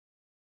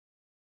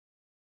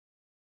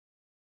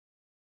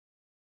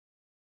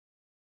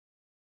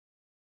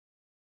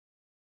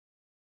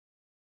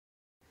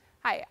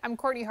Hi, I'm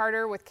Courtney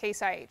Harder with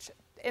Case IH.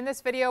 In this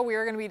video, we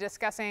are going to be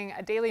discussing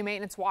a daily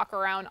maintenance walk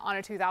around on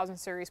a 2000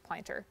 series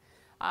planter.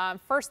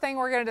 First thing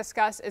we're going to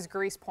discuss is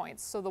grease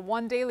points. So the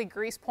one daily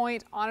grease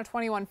point on a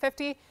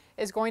 2150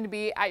 is going to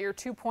be at your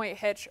 2-point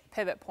hitch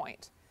pivot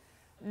point.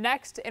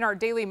 Next in our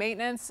daily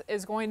maintenance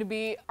is going to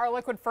be our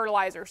liquid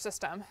fertilizer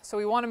system. So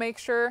we want to make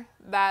sure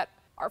that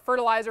our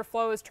fertilizer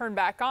flow is turned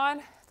back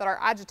on, that our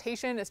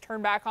agitation is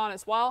turned back on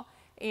as well,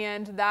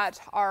 and that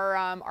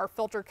our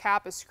filter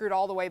cap is screwed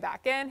all the way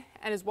back in,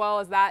 and as well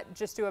as that,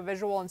 just do a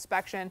visual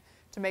inspection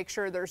to make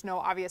sure there's no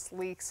obvious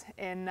leaks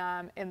in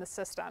the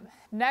system.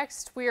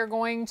 Next, we are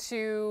going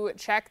to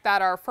check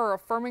that our furrow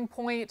firming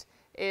point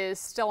is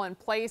still in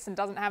place and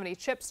doesn't have any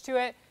chips to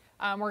it.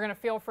 We're going to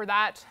feel for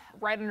that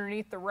right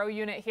underneath the row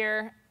unit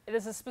here.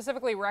 This is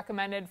specifically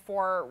recommended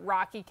for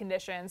rocky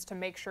conditions to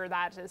make sure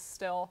that is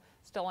still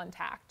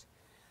intact.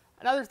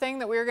 Another thing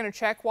that we're going to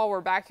check while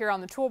we're back here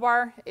on the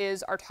toolbar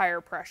is our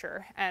tire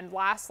pressure. And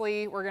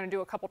lastly, we're going to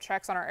do a couple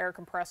checks on our air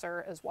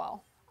compressor as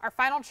well. Our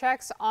final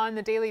checks on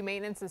the daily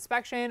maintenance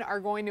inspection are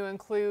going to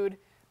include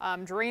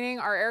draining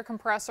our air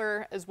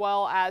compressor as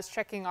well as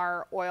checking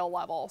our oil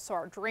level. So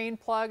our drain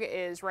plug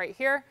is right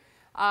here.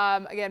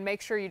 Again,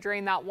 make sure you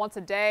drain that once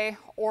a day,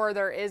 or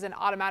there is an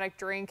automatic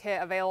drain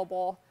kit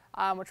available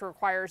which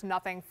requires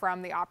nothing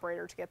from the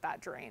operator to get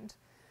that drained.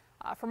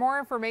 For more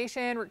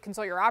information,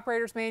 consult your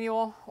operator's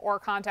manual or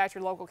contact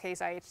your local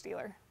Case IH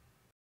dealer.